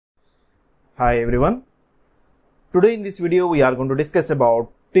Hi everyone. Today in this video we are going to discuss about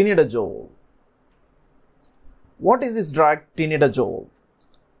tinidazole. What is this drug tinidazole?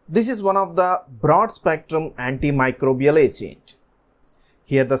 This is one of the broad spectrum antimicrobial agent.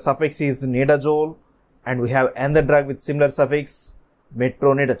 Here the suffix is nidazole and we have another drug with similar suffix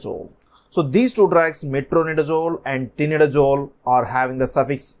metronidazole. So these two drugs metronidazole and tinidazole are having the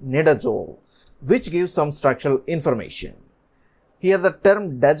suffix nidazole, which gives some structural information. Here the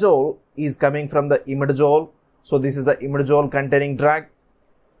term dazole is coming from the imidazole. So this is the imidazole containing drug,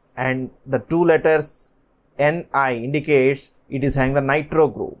 and the two letters Ni indicates it is having the nitro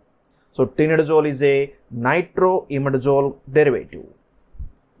group. So tinidazole is a nitroimidazole derivative.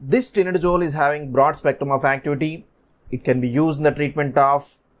 This tinidazole is having broad spectrum of activity. It can be used in the treatment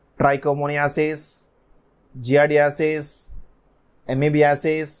of trichomoniasis, giardiasis,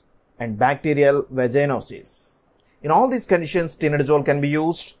 amebiasis and bacterial vaginosis. In all these conditions, tinidazole can be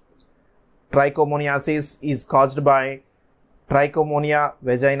used. Trichomoniasis is caused by trichomonia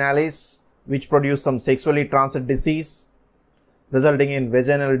vaginalis, which produce some sexually transmitted disease resulting in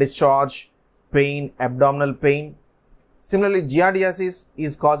vaginal discharge, pain, abdominal pain. Similarly, giardiasis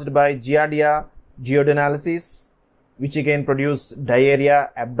is caused by giardia giardinalis, which again produce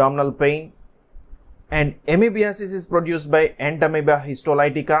diarrhea, abdominal pain. And amebiasis is produced by Entamoeba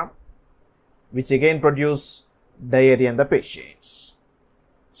histolytica, which again produce diarrhea in the patients.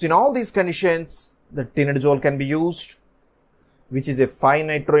 So in all these conditions, the tinidazole can be used, which is a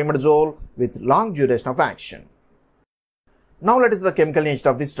 5-nitroimidazole with long duration of action. Now let us see the chemical nature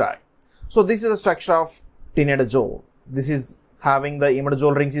of this drug. So this is the structure of tinidazole. This is having the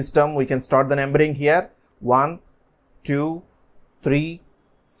imidazole ring system. We can start the numbering here. 1, 2, 3,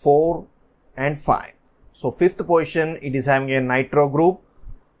 4 and 5. So fifth position, it is having a nitro group.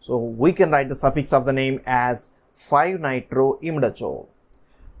 So we can write the suffix of the name as 5-nitroimidazole.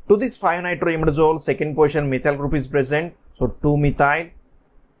 To this 5-nitroimidazole, second position methyl group is present. So 2-methyl.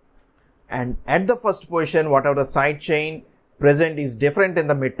 And at the first position, whatever the side chain present is different in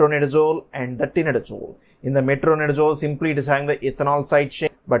the metronidazole and the tinidazole. In the metronidazole, simply it is having the ethanol side chain,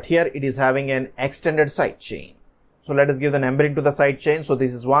 but here it is having an extended side chain. So let us give the numbering to the side chain. So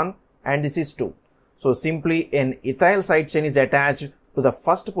this is 1 and this is 2. So simply an ethyl side chain is attached to the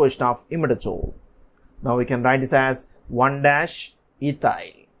first position of imidazole. Now we can write this as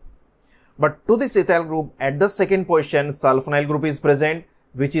 1-ethyl. But to this ethyl group, at the second position, sulfonyl group is present,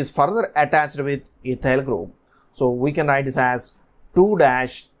 which is further attached with ethyl group. So we can write this as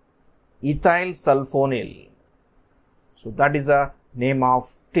 2-ethyl sulfonyl. So that is the name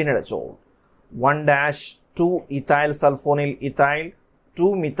of tinidazole. 1-2-ethyl sulfonyl ethyl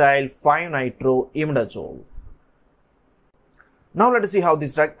 2-methyl 5-nitroimidazole. Now let us see how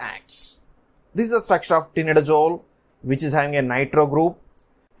this drug acts. This is the structure of tinidazole, which is having a nitro group.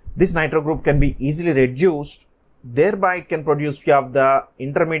 This nitro group can be easily reduced, thereby it can produce few of the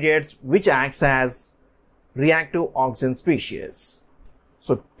intermediates which acts as reactive oxygen species.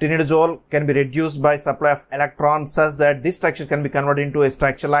 So tinidazole can be reduced by supply of electrons such that this structure can be converted into a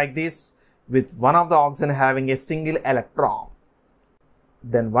structure like this, with one of the oxygen having a single electron.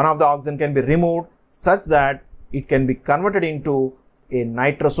 Then one of the oxygen can be removed such that it can be converted into a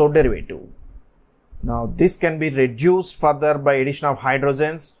nitroso derivative. Now this can be reduced further by addition of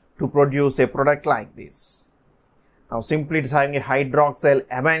hydrogens to produce a product like this. Now simply it is having a hydroxyl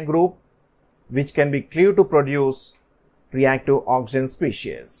amine group which can be cleaved to produce reactive oxygen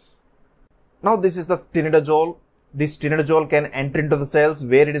species. Now this is the tinidazole. This tinidazole can enter into the cells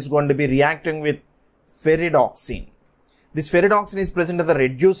where it is going to be reacting with ferredoxin. This ferredoxin is present in the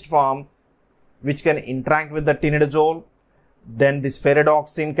reduced form which can interact with the tinidazole. Then this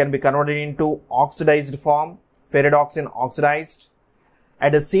ferredoxin can be converted into oxidized form, ferredoxin oxidized.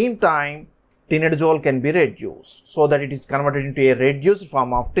 At the same time, tinidazole can be reduced so that it is converted into a reduced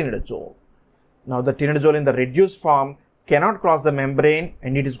form of tinidazole. Now the tinidazole in the reduced form cannot cross the membrane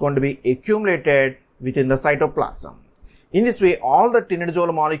and it is going to be accumulated within the cytoplasm. In this way, all the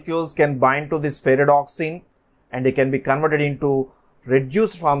tinidazole molecules can bind to this ferredoxin and they can be converted into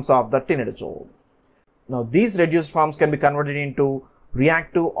reduced forms of the tinidazole. Now these reduced forms can be converted into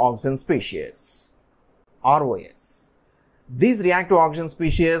reactive oxygen species, ROS. These reactive oxygen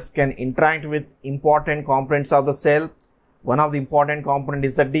species can interact with important components of the cell. One of the important component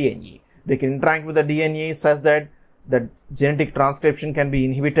is the DNA. They can interact with the DNA such that the genetic transcription can be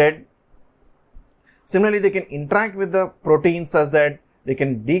inhibited. Similarly, they can interact with the proteins such that they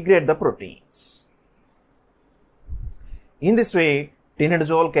can degrade the proteins. In this way,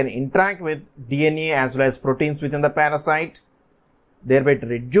 tinidazole can interact with DNA as well as proteins within the parasite, thereby to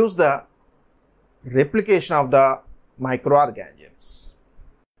reduce the replication of the microorganisms.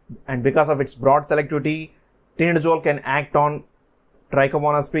 and because of its broad selectivity, tinidazole can act on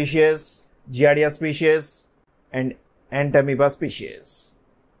trichomoniasis species, giardiasis species, and amoeba species.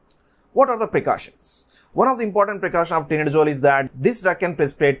 What are the precautions? One of the important precautions of tinidazole is that this drug can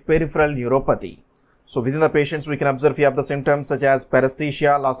precipitate peripheral neuropathy. So within the patients, we can observe few of the symptoms such as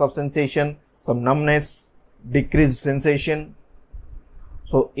paresthesia, loss of sensation, some numbness, decreased sensation.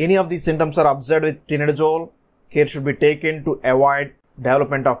 So any of these symptoms are observed with tinidazole, care should be taken to avoid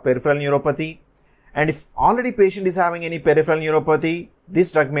development of peripheral neuropathy. And if already patient is having any peripheral neuropathy,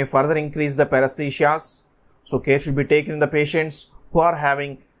 this drug may further increase the paresthesias. So care should be taken in the patients who are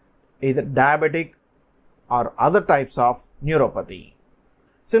having either diabetic or other types of neuropathy.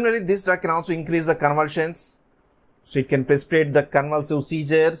 Similarly, this drug can also increase the convulsions. So it can precipitate the convulsive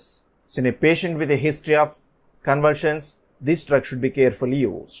seizures. So in a patient with a history of convulsions, this drug should be carefully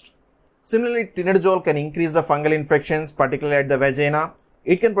used. Similarly, tinidazole can increase the fungal infections, particularly at the vagina.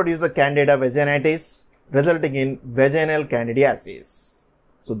 It can produce the candida vaginitis, resulting in vaginal candidiasis.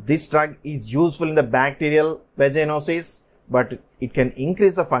 So this drug is useful in the bacterial vaginosis, but it can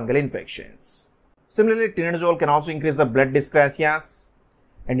increase the fungal infections. Similarly, tinidazole can also increase the blood dyscrasias,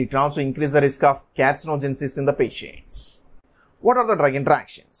 and it can also increase the risk of carcinogenesis in the patients. What are the drug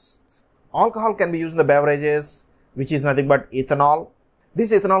interactions? Alcohol can be used in the beverages, which is nothing but ethanol.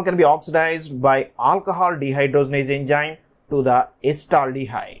 This ethanol can be oxidized by alcohol dehydrogenase enzyme to the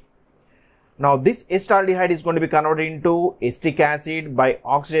acetaldehyde. Now this acetaldehyde is going to be converted into acetic acid by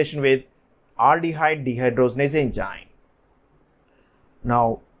oxidation with aldehyde dehydrogenase enzyme.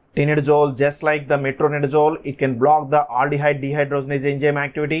 Now tinidazole, just like the metronidazole, it can block the aldehyde dehydrogenase enzyme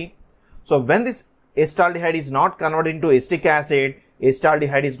activity. So when this acetaldehyde is not converted into acetic acid,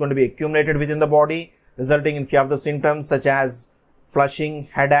 acetaldehyde is going to be accumulated within the body, resulting in few of the symptoms such as flushing,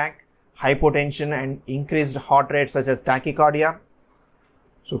 headache, hypotension, and increased heart rate such as tachycardia.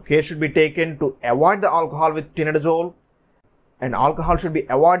 So care should be taken to avoid the alcohol with tinidazole, and alcohol should be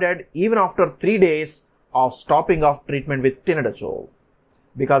avoided even after 3 days of stopping of treatment with tinidazole.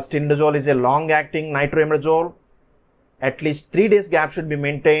 Because tinidazole is a long-acting nitroimidazole, at least 3 days gap should be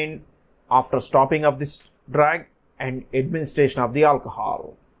maintained after stopping of this drug and administration of the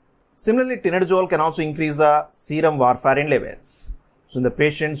alcohol. Similarly, tinidazole can also increase the serum warfarin levels. So in the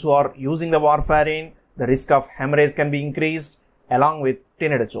patients who are using the warfarin, the risk of hemorrhage can be increased along with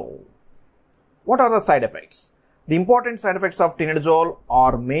tinidazole. What are the side effects? The important side effects of tinidazole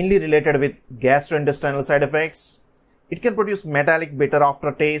are mainly related with gastrointestinal side effects. It can produce metallic bitter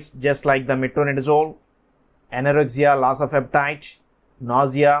aftertaste just like the metronidazole, anorexia, loss of appetite,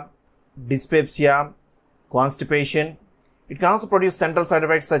 nausea, dyspepsia, constipation. It can also produce central side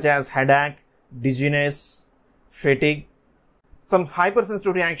effects such as headache, dizziness, fatigue. Some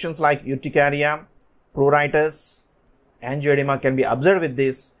hypersensitive reactions like urticaria, pruritus, angioedema can be observed with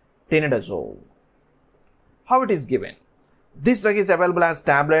this tinidazole. How it is given? This drug is available as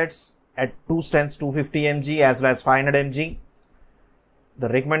tablets at 2 strengths 250 mg as well as 500 mg. The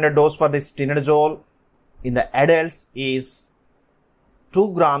recommended dose for this tinidazole in the adults is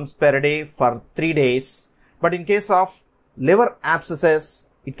 2 grams per day for 3 days. But in case of liver abscesses,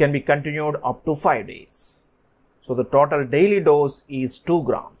 it can be continued up to 5 days. So the total daily dose is 2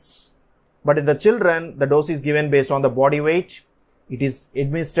 grams. But in the children, the dose is given based on the body weight. It is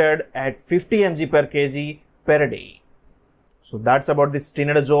administered at 50 mg per kg per day. So that's about this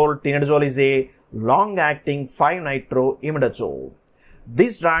tinidazole. Tinidazole is a long-acting 5-nitroimidazole.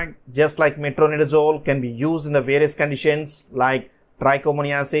 This drug, just like metronidazole, can be used in the various conditions like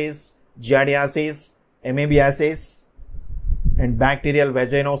trichomoniasis, giardiasis, amebiasis, and bacterial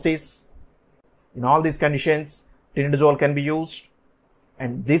vaginosis. In all these conditions, tinidazole can be used,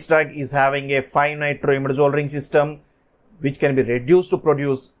 and this drug is having a 5-nitroimidazole ring system which can be reduced to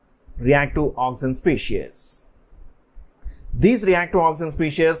produce reactive oxygen species. These reactive oxygen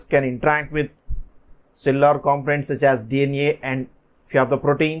species can interact with cellular components such as DNA and few of the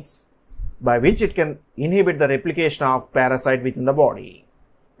proteins, by which it can inhibit the replication of parasite within the body.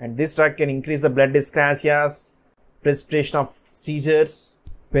 And this drug can increase the blood dyscrasias, precipitation of seizures,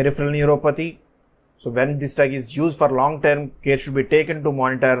 peripheral neuropathy. So when this drug is used for long term, care should be taken to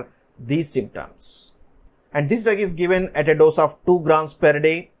monitor these symptoms. And this drug is given at a dose of 2 grams per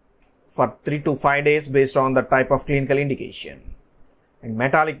day for 3 to 5 days based on the type of clinical indication. And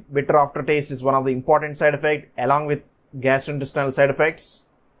metallic bitter aftertaste is one of the important side effects along with gastrointestinal side effects.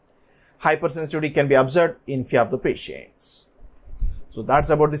 Hypersensitivity can be observed in few of the patients. So that's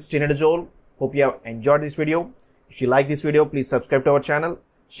about this tinidazole. Hope you have enjoyed this video. If you like this video, please subscribe to our channel.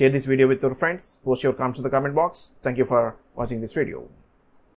 Share this video with your friends. Post your comments in the comment box. Thank you for watching this video.